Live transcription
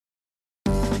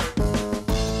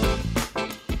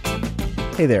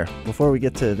Hey there. Before we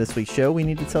get to this week's show, we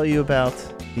need to tell you about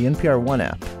the NPR One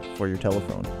app for your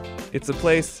telephone. It's a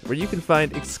place where you can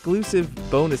find exclusive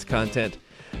bonus content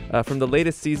from the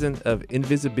latest season of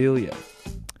Invisibilia.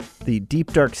 The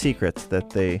deep, dark secrets that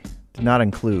they did not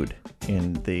include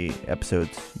in the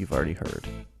episodes you've already heard.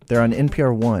 They're on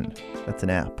NPR One. That's an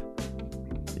app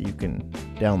that you can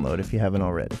download if you haven't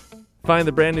already. Find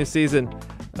the brand new season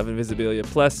of Invisibilia,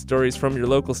 plus stories from your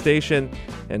local station,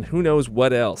 and who knows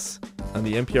what else on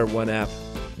the NPR One app.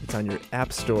 It's on your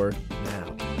app store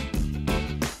now.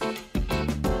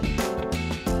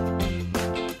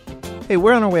 Hey,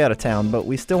 we're on our way out of town, but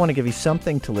we still want to give you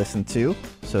something to listen to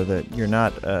so that you're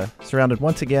not surrounded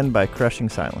once again by crushing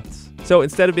silence. So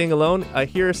instead of being alone,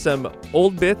 here are some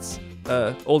old bits,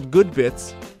 old good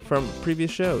bits from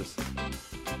previous shows.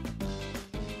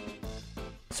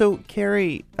 So,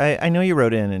 Carrie, I know you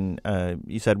wrote in and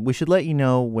you said we should let you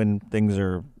know when things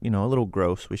are, a little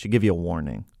gross. We should give you a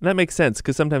warning. That makes sense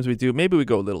because sometimes we do. Maybe we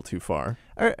go a little too far.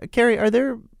 Carrie, are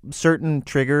there certain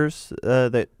triggers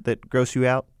that gross you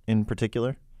out in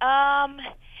particular?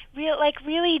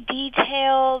 Really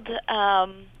detailed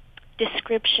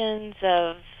descriptions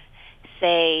of,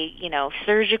 say,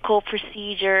 surgical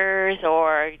procedures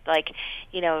or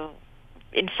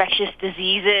infectious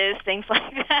diseases, things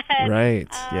like that. Right.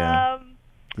 Yeah.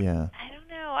 I don't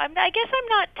know. I guess I'm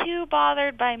not too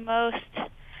bothered by most,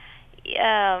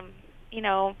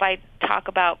 by talk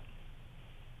about,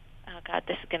 oh God,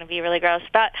 this is going to be really gross,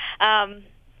 but,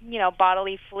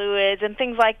 bodily fluids and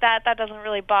things like that. That doesn't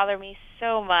really bother me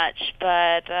so much.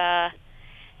 But, I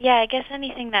guess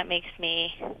anything that makes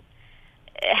me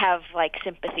have,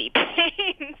 sympathy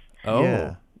pains.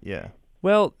 Oh. Yeah.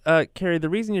 Well, Carrie, the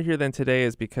reason you're here then today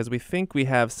is because we think we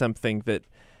have something that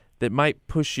might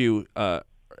push you,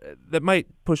 that might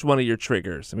push one of your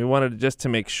triggers. And we wanted just to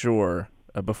make sure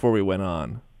before we went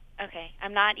on. Okay.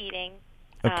 I'm not eating.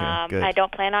 Okay, good. I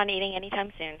don't plan on eating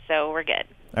anytime soon, so we're good.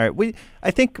 All right.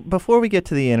 I think before we get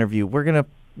to the interview,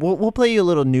 we'll play you a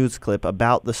little news clip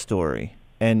about the story,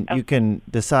 and you can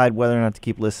decide whether or not to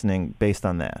keep listening based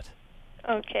on that.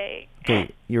 Okay.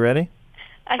 Okay. You ready?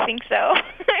 I think so.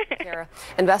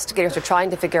 Investigators are trying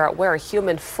to figure out where a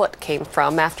human foot came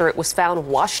from after it was found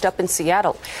washed up in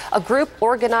Seattle. A group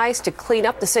organized to clean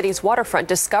up the city's waterfront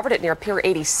discovered it near Pier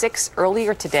 86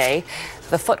 earlier today.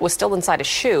 The foot was still inside a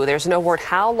shoe. There's no word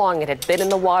how long it had been in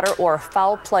the water or if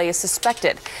foul play is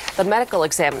suspected. The medical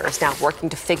examiner is now working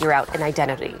to figure out an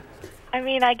identity.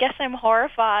 I guess I'm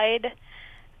horrified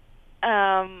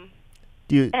and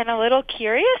a little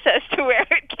curious as to where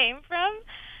it came from.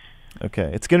 Okay.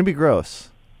 It's going to be gross.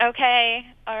 Okay.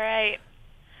 All right.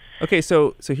 Okay,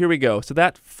 so here we go. So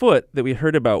that foot that we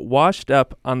heard about washed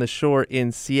up on the shore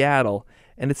in Seattle,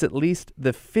 and it's at least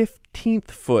the 15th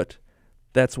foot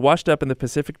that's washed up in the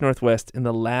Pacific Northwest in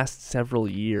the last several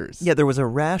years. Yeah, there was a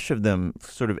rash of them,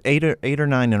 sort of eight or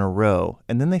nine in a row,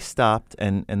 and then they stopped,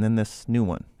 and then this new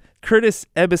one. Curtis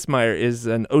Ebesmeyer is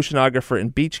an oceanographer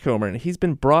and beachcomber, and he's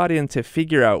been brought in to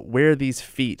figure out where these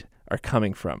feet are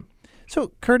coming from.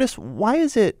 So, Curtis, why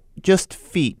is it just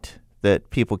feet that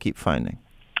people keep finding?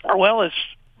 Well, it's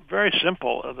very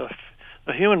simple.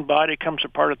 The human body comes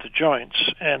apart at the joints,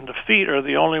 and the feet are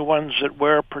the only ones that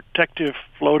wear protective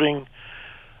floating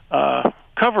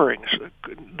coverings,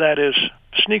 that is,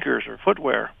 sneakers or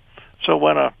footwear. So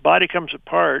when a body comes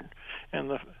apart, and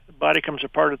the body comes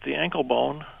apart at the ankle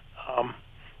bone,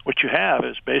 what you have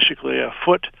is basically a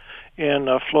foot in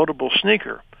a floatable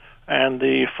sneaker. And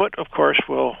the foot, of course,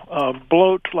 will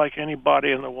bloat like any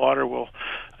body in the water will,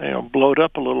 bloat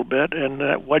up a little bit, and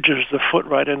that wedges the foot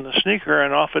right in the sneaker,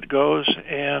 and off it goes.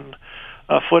 And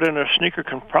a foot in a sneaker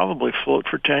can probably float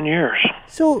for 10 years.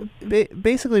 So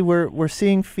basically, we're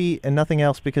seeing feet and nothing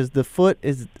else because the foot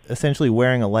is essentially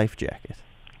wearing a life jacket.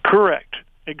 Correct.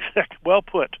 Exact. Well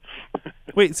put.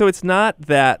 Wait, so it's not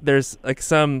that there's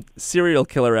some serial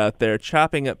killer out there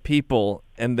chopping up people,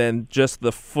 and then just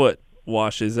the foot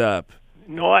washes up?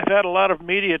 No, I've had a lot of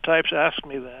media types ask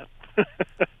me that.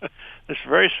 It's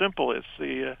very simple. It's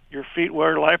your feet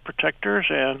wear life protectors,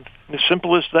 and as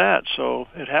simple as that. So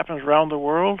it happens around the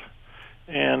world,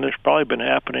 and it's probably been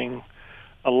happening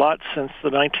a lot since the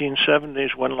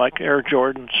 1970s when Air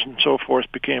Jordans and so forth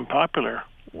became popular.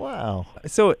 Wow.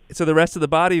 So the rest of the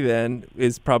body then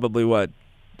is probably what,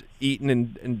 eaten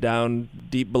and down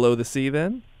deep below the sea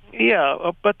then?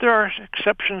 Yeah, but there are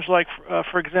exceptions.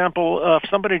 For example, if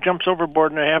somebody jumps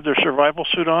overboard and they have their survival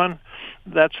suit on,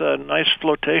 that's a nice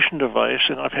flotation device.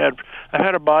 And I've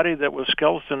had a body that was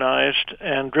skeletonized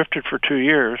and drifted for 2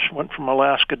 years. Went from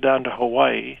Alaska down to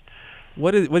Hawaii.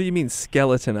 What do you mean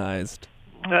skeletonized?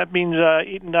 That means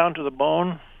eaten down to the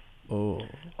bone. Oh.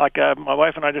 Like my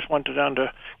wife and I just went down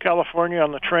to California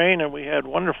on the train, and we had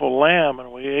wonderful lamb,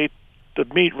 and we ate the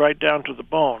meat right down to the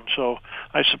bone. So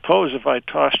I suppose if I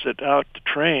tossed it out the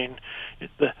train,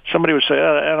 somebody would say,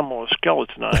 "Oh, the animal was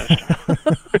skeletonized."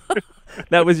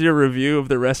 That was your review of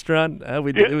the restaurant?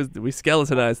 We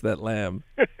skeletonized that lamb.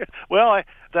 Well,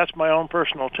 that's my own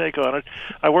personal take on it.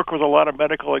 I work with a lot of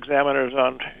medical examiners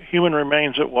on human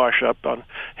remains that wash up, on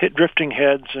drifting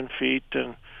heads and feet,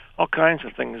 and all kinds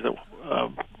of things that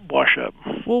wash up.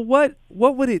 Well, what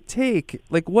would it take?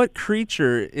 Like, what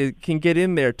creature can get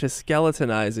in there to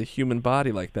skeletonize a human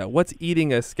body like that? What's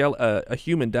eating a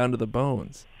human down to the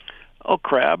bones? Oh,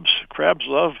 crabs. Crabs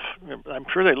I'm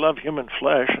sure they love human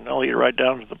flesh, and they'll eat right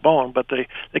down to the bone, but they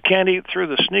can't eat through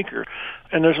the sneaker.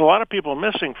 And there's a lot of people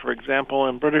missing. For example,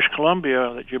 in British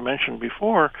Columbia that you mentioned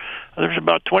before, there's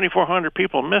about 2,400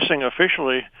 people missing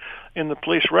officially in the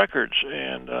police records,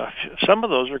 and some of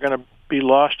those are going to be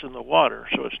lost in the water.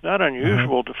 So it's not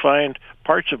unusual to find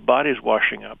parts of bodies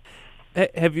washing up.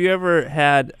 Have you ever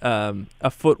had a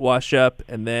foot wash up,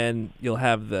 and then you'll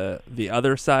have the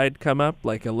other side come up,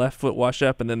 like a left foot wash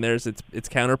up, and then there's its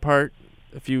counterpart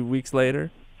a few weeks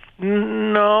later?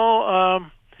 No,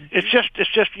 it's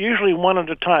just usually one at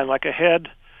a time. Like a head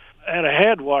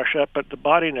wash up, but the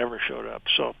body never showed up.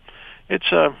 So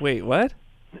it's Wait, what?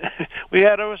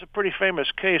 It was a pretty famous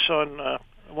case on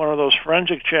one of those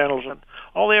forensic channels, and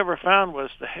all they ever found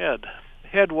was the head. The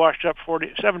head washed up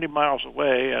 70 miles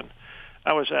away, and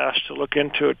I was asked to look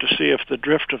into it to see if the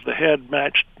drift of the head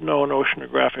matched known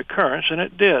oceanographic currents, and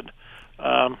it did.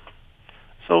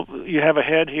 So you have a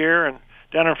head here, and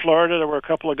down in Florida there were a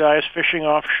couple of guys fishing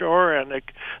offshore, and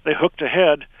they hooked a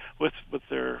head with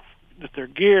their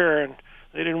gear, and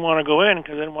they didn't want to go in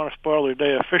because they didn't want to spoil their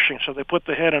day of fishing, so they put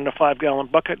the head in a 5-gallon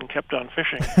bucket and kept on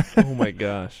fishing. Oh my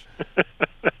gosh.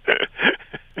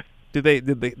 Did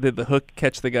the hook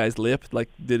catch the guy's lip? Like,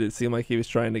 did it seem like he was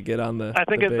trying to get on the? I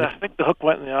think the hook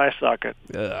went in the eye socket.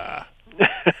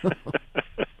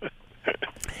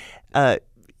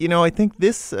 I think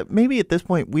this maybe at this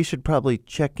point we should probably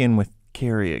check in with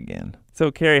Carrie again.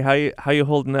 So, Carrie, how you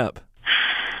holding up?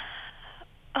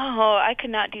 Oh, I could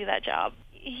not do that job.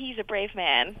 He's a brave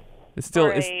man.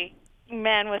 A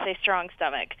man with a strong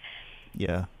stomach.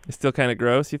 Yeah. It's still kind of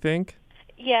gross, you think?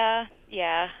 Yeah.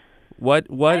 What?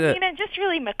 I mean, it's just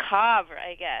really macabre,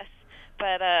 I guess.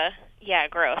 But yeah,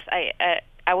 gross. I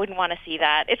wouldn't want to see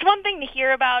that. It's one thing to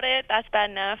hear about it. That's bad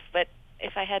enough. But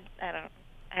if I had, I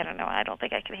don't know. I don't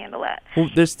think I can handle that. Well,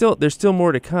 there's still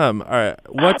more to come. All right.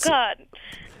 Oh God.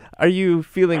 Are you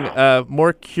feeling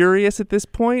more curious at this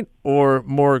point, or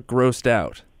more grossed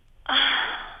out?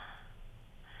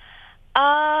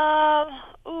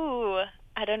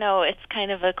 I don't know. It's kind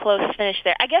of a close finish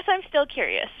there. I guess I'm still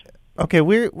curious. Okay,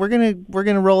 we're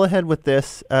gonna roll ahead with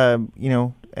this.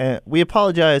 We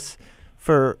apologize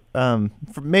for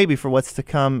what's to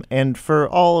come and for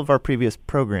all of our previous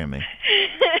programming.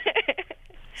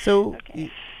 So,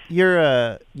 okay.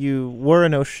 You were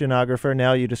an oceanographer.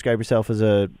 Now you describe yourself as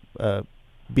a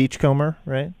beachcomber,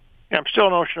 right? Yeah, I'm still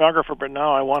an oceanographer, but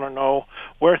now I want to know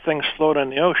where things float in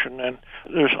the ocean. And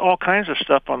there's all kinds of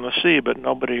stuff on the sea, but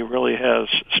nobody really has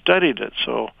studied it.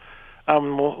 So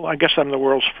I guess I'm the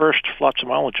world's first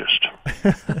flotsomologist.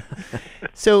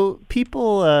 So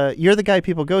people, you're the guy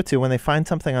people go to when they find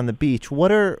something on the beach.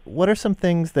 What are some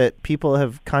things that people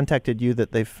have contacted you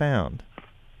that they've found?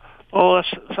 Well,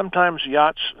 sometimes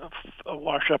yachts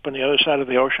wash up on the other side of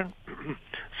the ocean.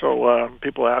 So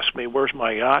people ask me, where's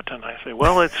my yacht? And I say,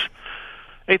 well, it's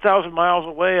 8,000 miles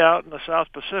away out in the South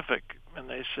Pacific. And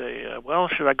they say, well,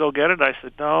 should I go get it? I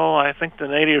said, no, I think the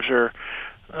natives have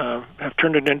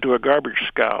turned it into a garbage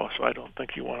scow, so I don't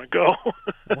think you want to go.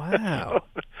 Wow.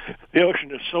 The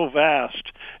ocean is so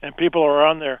vast, and people are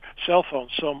on their cell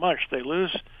phones so much,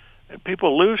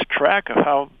 people lose track of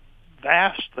how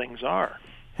vast things are.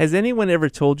 Has anyone ever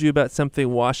told you about something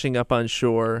washing up on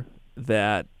shore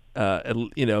that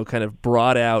kind of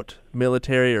brought out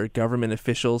military or government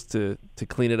officials to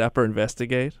clean it up or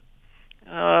investigate?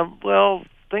 Well,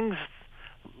 things,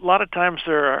 a lot of times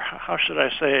there are, how should I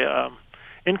say,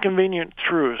 inconvenient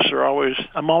truths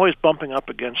I'm always bumping up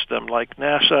against them. Like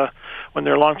NASA, when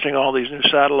they're launching all these new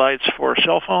satellites for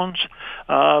cell phones,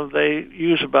 they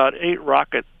use about 8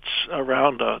 rockets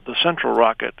around the central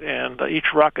rocket, and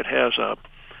each rocket has a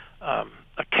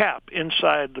cap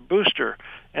inside the booster.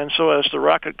 And so as the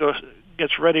rocket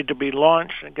gets ready to be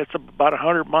launched and gets up about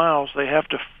 100 miles, they have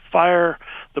to fire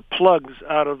the plugs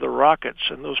out of the rockets.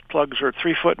 And those plugs are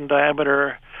 3 foot in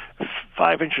diameter,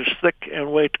 5 inches thick,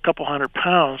 and weigh a couple hundred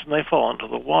pounds, and they fall into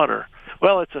the water.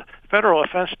 Well, it's a federal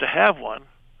offense to have one,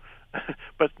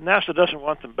 but NASA doesn't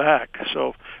want them back.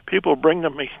 So people bring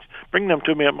them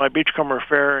to me at my Beachcomber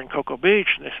Fair in Cocoa Beach,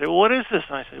 and they say, "Well, what is this?"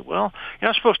 And I say, "Well, you're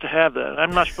not supposed to have that.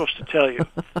 I'm not supposed to tell you."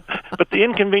 But the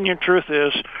inconvenient truth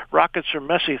is, rockets are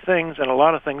messy things, and a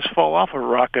lot of things fall off of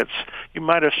rockets. You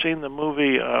might have seen the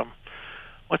movie.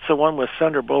 What's the one with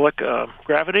Sandra Bullock?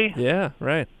 Gravity. Yeah,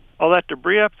 right. All that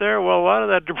debris up there. Well, a lot of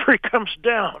that debris comes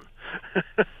down.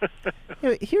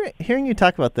 Hearing you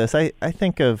talk about this, I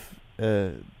think of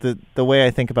the way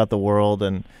I think about the world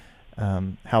and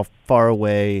how far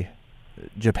away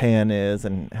Japan is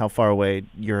and how far away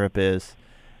Europe is.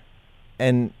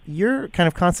 And you're kind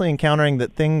of constantly encountering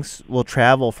that things will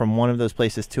travel from one of those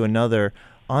places to another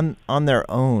on their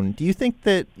own. Do you think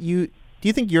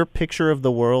your picture of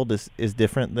the world is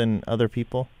different than other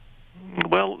people?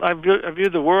 Well, I view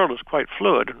the world as quite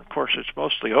fluid, and of course it's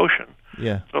mostly ocean.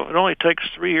 Yeah. So it only takes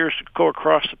 3 years to go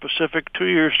across the Pacific, 2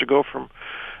 years to go from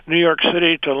New York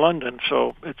City to London.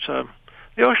 So it's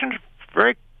the ocean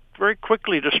very, very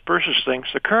quickly disperses things.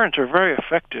 The currents are very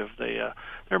effective.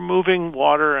 They're moving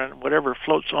water and whatever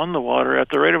floats on the water at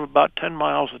the rate of about 10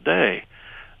 miles a day.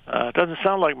 It doesn't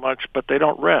sound like much, but they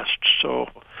don't rest. So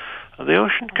the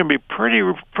ocean can be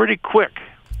pretty quick.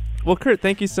 Well, Kurt,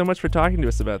 thank you so much for talking to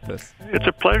us about this. It's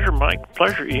a pleasure, Mike.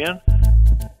 Pleasure, Ian.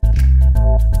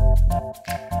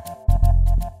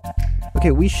 Okay,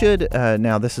 we should,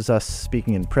 now this is us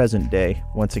speaking in present day,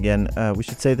 once again, we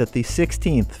should say that the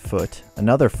 16th foot,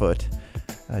 another foot,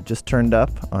 just turned up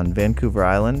on Vancouver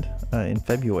Island in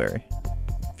February.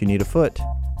 If you need a foot,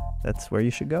 that's where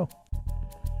you should go.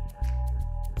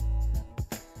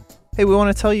 Hey, we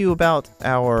want to tell you about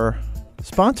our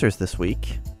sponsors this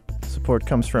week. Support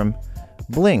comes from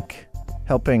Blink,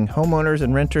 helping homeowners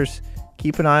and renters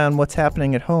keep an eye on what's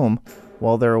happening at home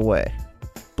while they're away.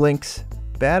 Blink's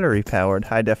battery-powered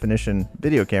high-definition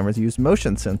video cameras use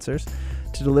motion sensors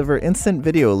to deliver instant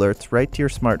video alerts right to your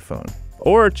smartphone.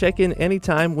 Or check in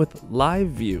anytime with Live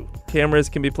View. Cameras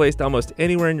can be placed almost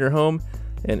anywhere in your home,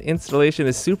 and installation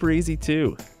is super easy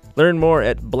too. Learn more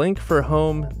at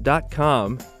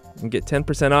blinkforhome.com and get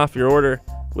 10% off your order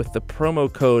with the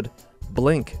promo code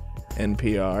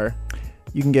BLINKNPR.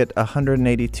 You can get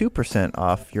 182%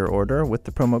 off your order with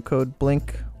the promo code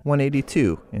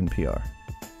BLINK182NPR.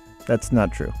 That's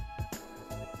not true.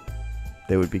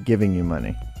 They would be giving you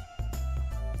money.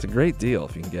 It's a great deal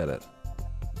if you can get it.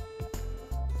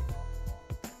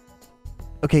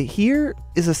 Okay, here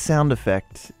is a sound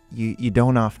effect you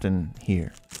don't often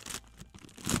hear.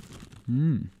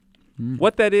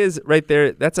 What that is right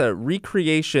there, that's a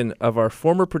recreation of our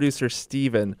former producer,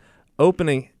 Steven,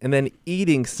 opening and then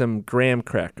eating some graham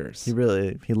crackers.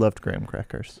 He loved graham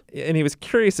crackers. And he was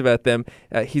curious about them.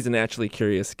 He's a naturally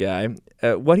curious guy.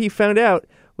 What he found out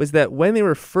was that when they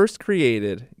were first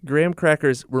created, graham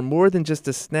crackers were more than just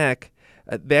a snack.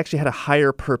 They actually had a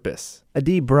higher purpose.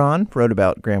 Adi Braun wrote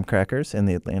about graham crackers in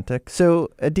The Atlantic. So,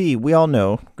 Adi, we all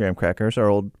know graham crackers. Our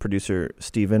old producer,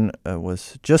 Steven,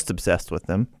 was just obsessed with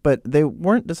them. But they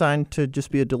weren't designed to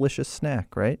just be a delicious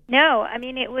snack, right? No, I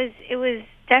mean, it was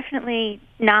definitely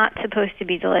not supposed to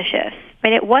be delicious. I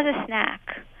mean, it was a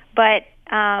snack, but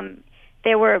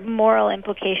there were moral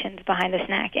implications behind the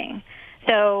snacking.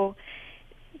 So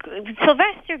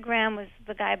Sylvester Graham was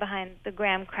the guy behind the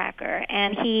graham cracker,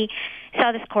 and he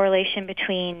saw this correlation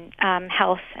between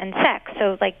health and sex.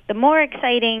 So, like, the more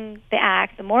exciting the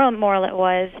act, the more immoral it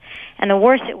was, and the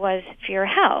worse it was for your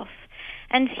health.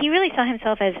 And he really saw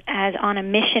himself as on a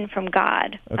mission from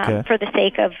God for the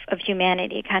sake of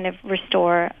humanity, kind of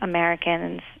restore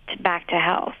Americans back to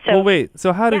health. So, well, wait.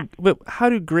 So how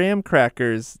do graham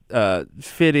crackers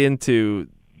fit into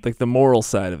like the moral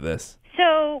side of this?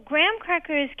 So graham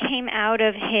crackers came out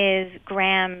of his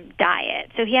Graham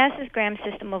diet. So he has this Graham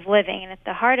system of living, and at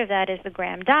the heart of that is the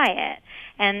Graham diet.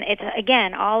 And it's,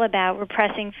 again, all about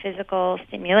repressing physical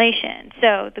stimulation.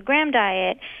 So the Graham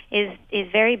diet is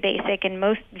very basic, and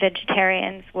most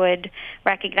vegetarians would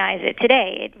recognize it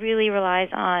today. It really relies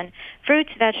on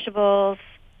fruits, vegetables.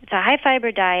 It's a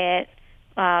high-fiber diet,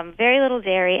 very little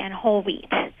dairy, and whole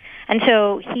wheat. And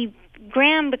so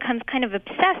Graham becomes kind of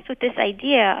obsessed with this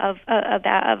idea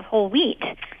of whole wheat,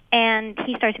 and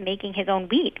he starts making his own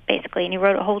wheat, basically, and he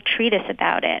wrote a whole treatise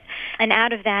about it. And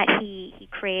out of that, he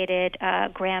created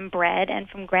Graham bread, and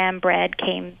from Graham bread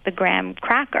came the Graham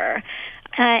cracker.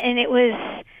 And it was,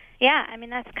 I mean,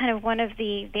 that's kind of one of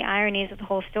the ironies of the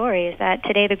whole story, is that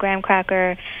today the Graham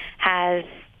cracker has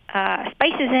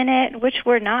spices in it, which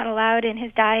were not allowed in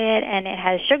his diet, and it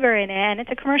has sugar in it, and it's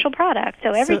a commercial product.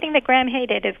 So everything that Graham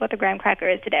hated is what the Graham cracker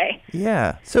is today.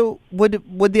 Yeah. So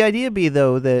would the idea be,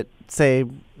 though, that, say,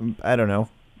 I don't know,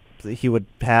 he would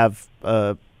have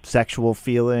a sexual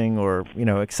feeling or,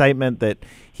 excitement that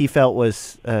he felt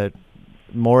was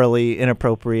morally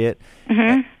inappropriate.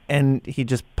 Mm-hmm. And he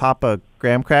just pop a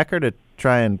graham cracker to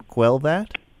try and quell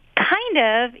that? Kind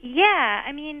of, yeah.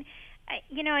 I mean,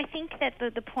 I think that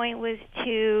the point was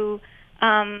to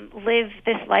live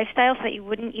this lifestyle so that you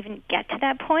wouldn't even get to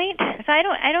that point. So I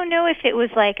don't know if it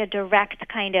was like a direct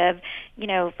kind of,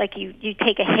 like you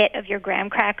take a hit of your graham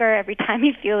cracker every time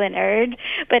you feel an urge.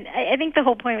 But I think the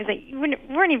whole point was that you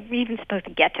weren't even supposed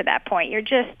to get to that point.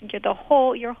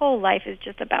 Your whole life is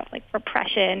just about like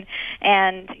repression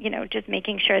and, just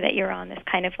making sure that you're on this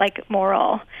kind of like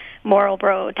moral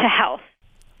road to health.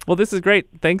 Well, this is great.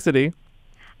 Thanks, Adi.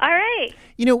 All right.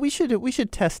 We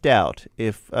should test out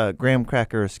if graham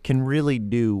crackers can really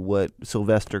do what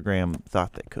Sylvester Graham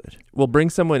thought they could. We'll bring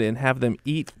someone in, have them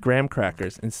eat graham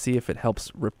crackers, and see if it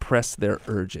helps repress their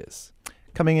urges.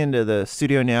 Coming into the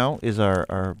studio now is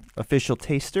our official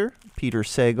taster, Peter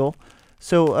Sagal.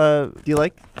 So, do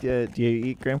you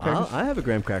eat graham crackers? I have a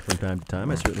graham cracker from time to time.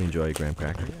 I certainly enjoy a graham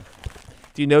cracker.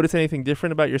 Do you notice anything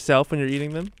different about yourself when you're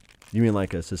eating them? You mean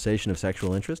like a cessation of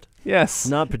sexual interest? Yes.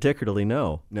 Not particularly,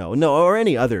 no, or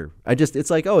any other. It's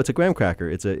like, it's a graham cracker.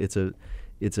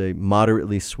 It's a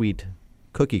moderately sweet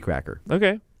cookie cracker.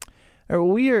 Okay.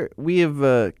 We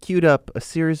have queued up a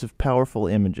series of powerful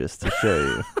images to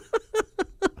show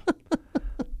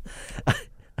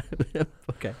you.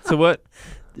 Okay. So what?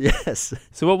 Yes.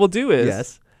 So what we'll do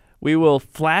is we will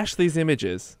flash these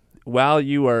images while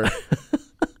you are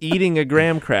eating a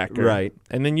graham cracker. Right.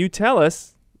 And then you tell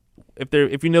us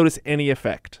if you notice any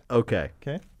effect. Okay.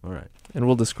 Okay. All right. And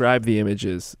we'll describe the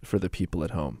images for the people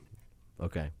at home.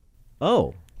 Okay.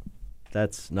 Oh,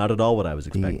 that's not at all what I was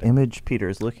expecting. The image Peter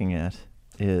is looking at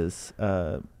is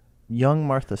young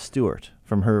Martha Stewart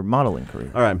from her modeling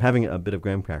career. All right, I'm having a bit of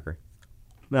graham cracker.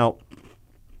 Now,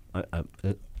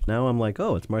 now I'm like,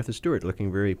 it's Martha Stewart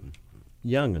looking very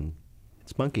young and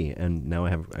spunky, and now I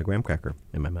have a graham cracker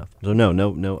in my mouth. So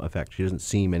no effect. She doesn't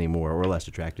seem any more or less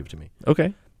attractive to me.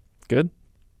 Okay. Good.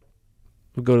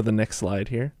 We'll go to the next slide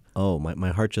here. Oh,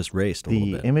 my heart just raced a little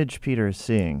bit. The image Peter is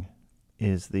seeing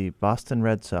is the Boston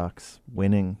Red Sox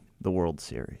winning the World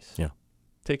Series. Yeah.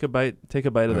 Take a bite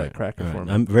of that cracker for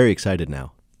me. I'm very excited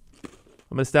now. I'm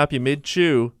going to stop you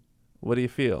mid-chew. What do you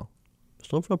feel?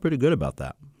 Still feel pretty good about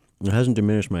that. It hasn't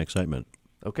diminished my excitement.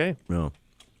 Okay. No.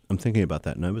 I'm thinking about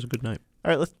that, and it was a good night.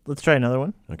 All right, let's try another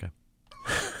one. Okay.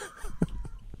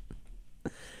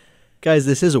 Guys,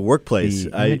 this is a workplace.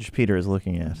 The image Peter is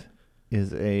looking at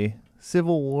is a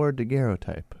Civil War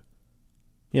daguerreotype.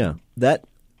 Yeah, that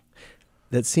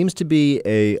seems to be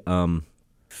a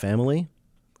family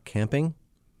camping,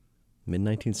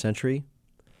 mid-19th century.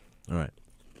 All right.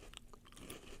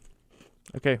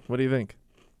 Okay, what do you think?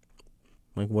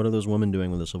 Like, what are those women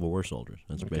doing with the Civil War soldiers?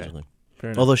 That's basically.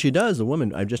 Fair enough. Although she does, the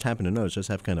woman, I just happen to notice, just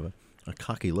have kind of a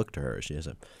cocky look to her. She has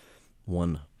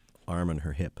one arm on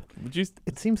her hip.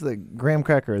 It seems that graham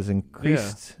cracker has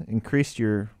increased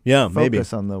your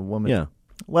focus on the woman. Yeah.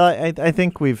 Well, I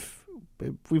think we've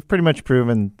pretty much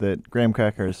proven that graham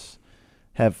crackers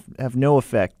have no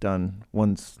effect on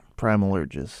one's primal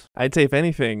urges. I'd say, if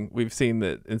anything, we've seen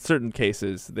that in certain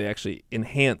cases they actually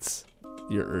enhance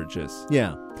your urges.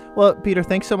 Yeah. Well, Peter,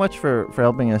 thanks so much for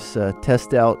helping us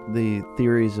test out the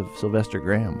theories of Sylvester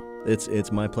Graham.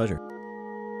 It's my pleasure.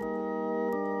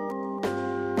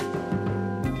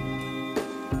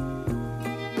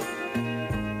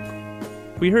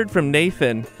 We heard from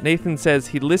Nathan. Nathan says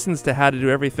he listens to How to Do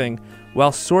Everything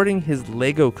while sorting his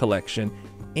Lego collection,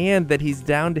 and that he's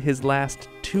down to his last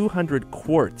 200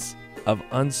 quarts of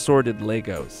unsorted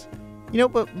Legos.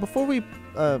 But before we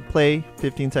play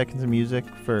 15 seconds of music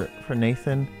for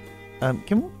Nathan,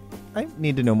 I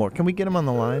need to know more. Can we get him on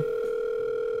the line?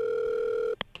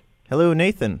 Hello,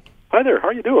 Nathan. Hi there. How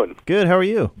are you doing? Good. How are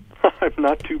you? I'm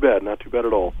not too bad. Not too bad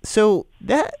at all. So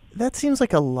that seems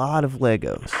like a lot of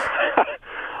Legos.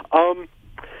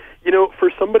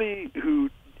 For somebody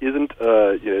who isn't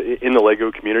in the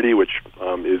Lego community, which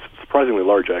is surprisingly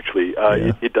large, actually,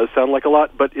 it does sound like a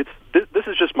lot. But this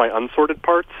is just my unsorted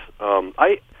parts.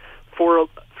 For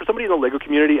somebody in the Lego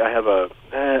community, I have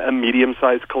a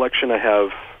medium-sized collection. I have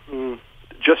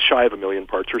just shy of 1 million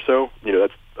parts or so.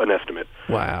 That's an estimate.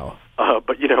 Wow.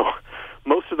 But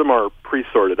most of them are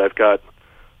pre-sorted. I've got,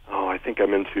 I think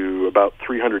I'm into about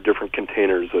 300 different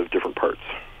containers of different parts.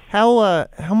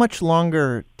 How much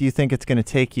longer do you think it's going to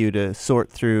take you to sort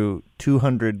through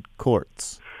 200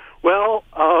 quarts? Well,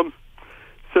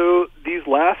 so these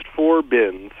last 4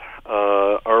 bins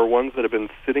are ones that have been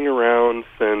sitting around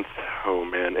since,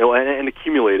 and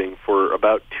accumulating for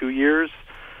about 2 years.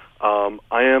 I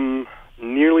am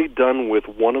nearly done with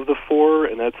one of the 4,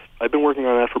 and I've been working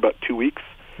on that for about 2 weeks.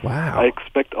 Wow. I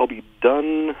expect I'll be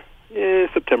done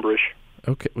September-ish.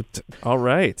 Okay. All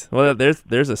right. Well,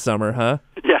 there's a summer, huh?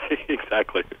 Yeah,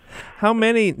 exactly. How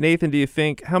many, Nathan,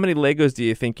 how many Legos do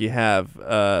you think you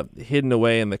have hidden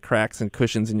away in the cracks and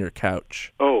cushions in your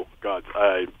couch? Oh, God.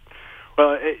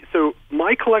 So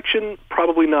my collection,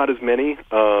 probably not as many.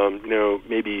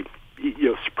 Maybe,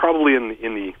 probably in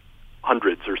the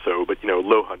hundreds or so, but,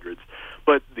 low hundreds.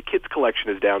 But the kids'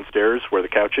 collection is downstairs where the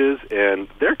couch is, and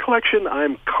their collection,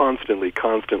 I'm constantly,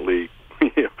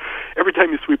 every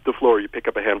time you sweep the floor, you pick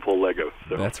up a handful of Legos.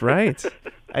 So. That's right.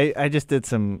 I just did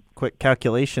some quick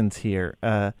calculations here.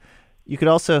 You could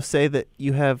also say that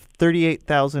you have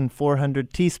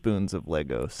 38,400 teaspoons of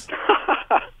Legos.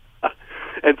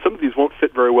 And some of these won't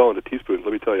fit very well into teaspoons,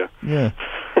 let me tell you. Yeah.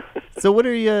 So what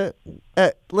are you...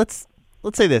 let's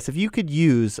say this. If you could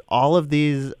use all of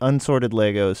these unsorted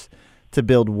Legos to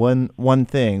build one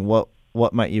thing,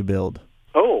 what might you build?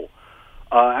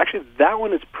 Actually, that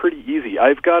one is pretty easy.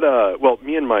 I've got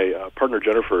me and my partner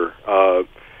Jennifer,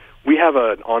 we have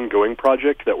an ongoing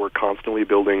project that we're constantly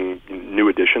building new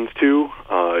additions to.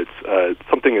 It's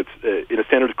something that's in a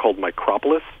standard called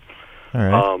Micropolis.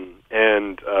 All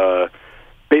right.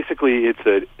 Basically, it's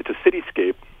a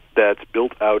cityscape that's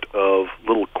built out of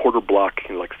little quarter block,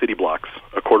 like city blocks,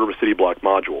 a quarter of a city block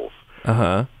modules.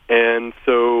 Uh-huh. And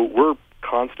so we're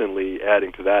constantly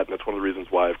adding to that, and that's one of the reasons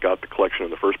why I've got the collection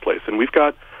in the first place. And we've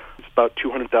got about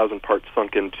 200,000 parts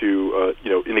sunk into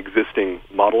an existing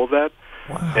model of that.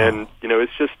 Wow. And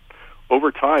it's just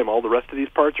over time, all the rest of these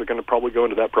parts are going to probably go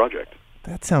into that project.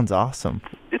 That sounds awesome.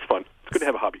 It's fun. It's good to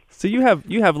have a hobby. So you have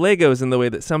Legos in the way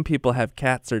that some people have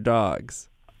cats or dogs.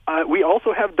 We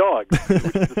also have dogs, which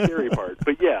is the scary part.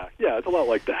 But yeah, it's a lot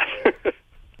like that.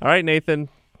 All right, Nathan,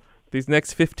 these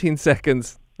next 15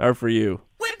 seconds are for you.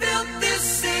 We built this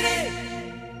city.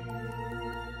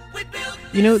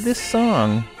 This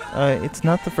song, it's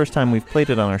not the first time we've played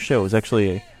it on our show. It was actually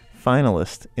a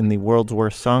finalist in the World's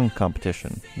Worst Song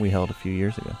competition we held a few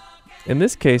years ago. In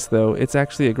this case, though, it's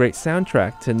actually a great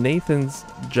soundtrack to Nathan's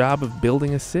job of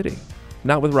building a city.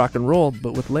 Not with rock and roll,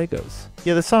 but with Legos.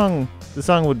 Yeah, the song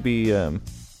would be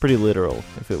pretty literal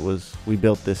if it was we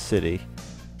built this city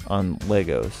on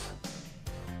Legos.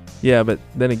 Yeah, but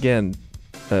then again,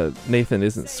 Nathan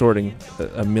isn't sorting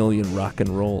a million rock and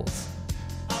rolls.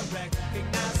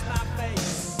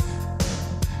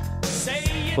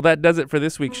 Well, that does it for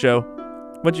this week's show.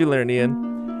 What'd you learn,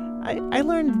 Ian? I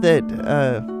learned that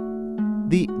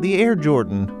the Air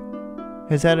Jordan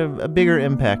has had a bigger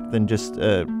impact than just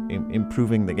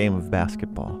improving the game of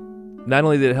basketball. Not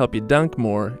only did it help you dunk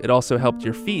more, it also helped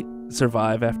your feet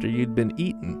survive after you'd been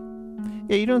eaten.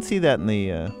 Yeah, you don't see that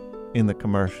in the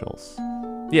commercials.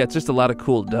 Yeah, it's just a lot of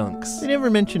cool dunks. They never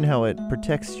mention how it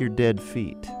protects your dead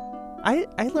feet. I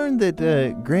learned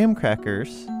that graham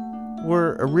crackers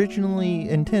were originally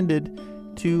intended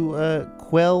to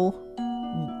quell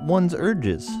one's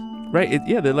urges. Right,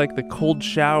 they're like the cold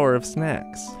shower of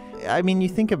snacks. I mean, you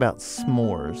think about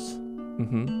s'mores.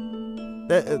 Mm-hmm.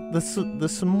 The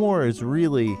s'more is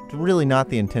really not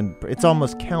the intended... It's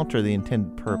almost counter the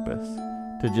intended purpose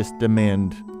to just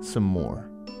demand some more.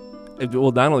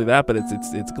 Well, not only that, but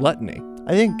it's gluttony.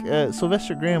 I think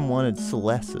Sylvester Graham wanted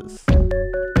Celesses.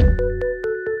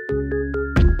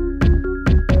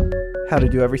 How to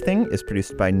Do Everything is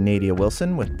produced by Nadia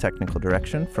Wilson with technical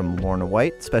direction from Lorna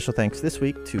White. Special thanks this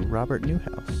week to Robert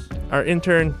Newhouse. Our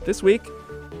intern this week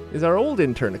is our old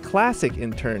intern, a classic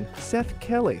intern, Seth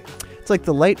Kelly. It's like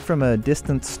the light from a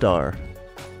distant star.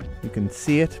 You can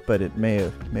see it, but it may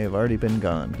have already been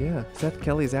gone. Yeah, Seth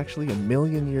Kelly is actually 1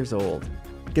 million years old.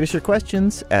 Get us your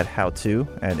questions at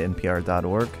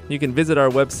howto@npr.org. You can visit our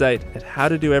website at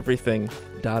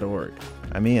howtodoeverything.org.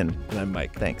 I'm Ian. And I'm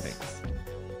Mike. Thanks.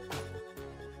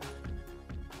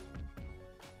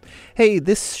 Hey,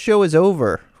 this show is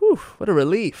over. Whew, what a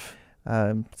relief.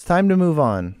 It's time to move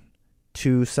on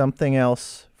to something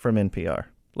else from NPR.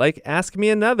 Like Ask Me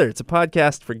Another. It's a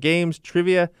podcast for games,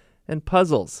 trivia, and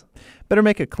puzzles. Better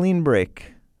make a clean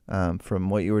break from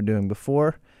what you were doing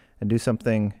before and do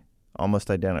something almost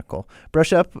identical.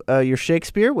 Brush up your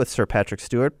Shakespeare with Sir Patrick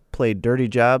Stewart. Play Dirty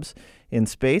Jobs in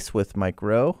Space with Mike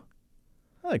Rowe.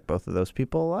 I like both of those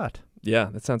people a lot. Yeah,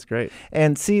 that sounds great.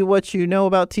 And see what you know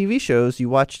about TV shows you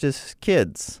watched as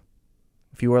kids,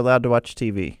 if you were allowed to watch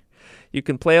TV. You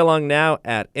can play along now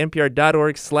at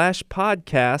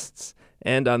npr.org/podcasts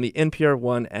and on the NPR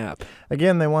One app.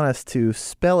 Again, they want us to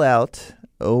spell out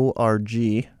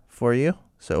ORG for you,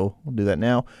 so we'll do that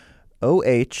now.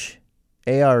 OHAREGEE.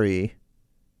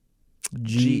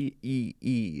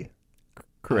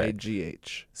 Correct.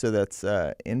 IGH. So that's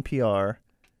NPR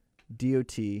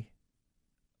DOT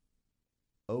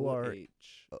OR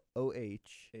OH. OH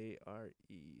ARD.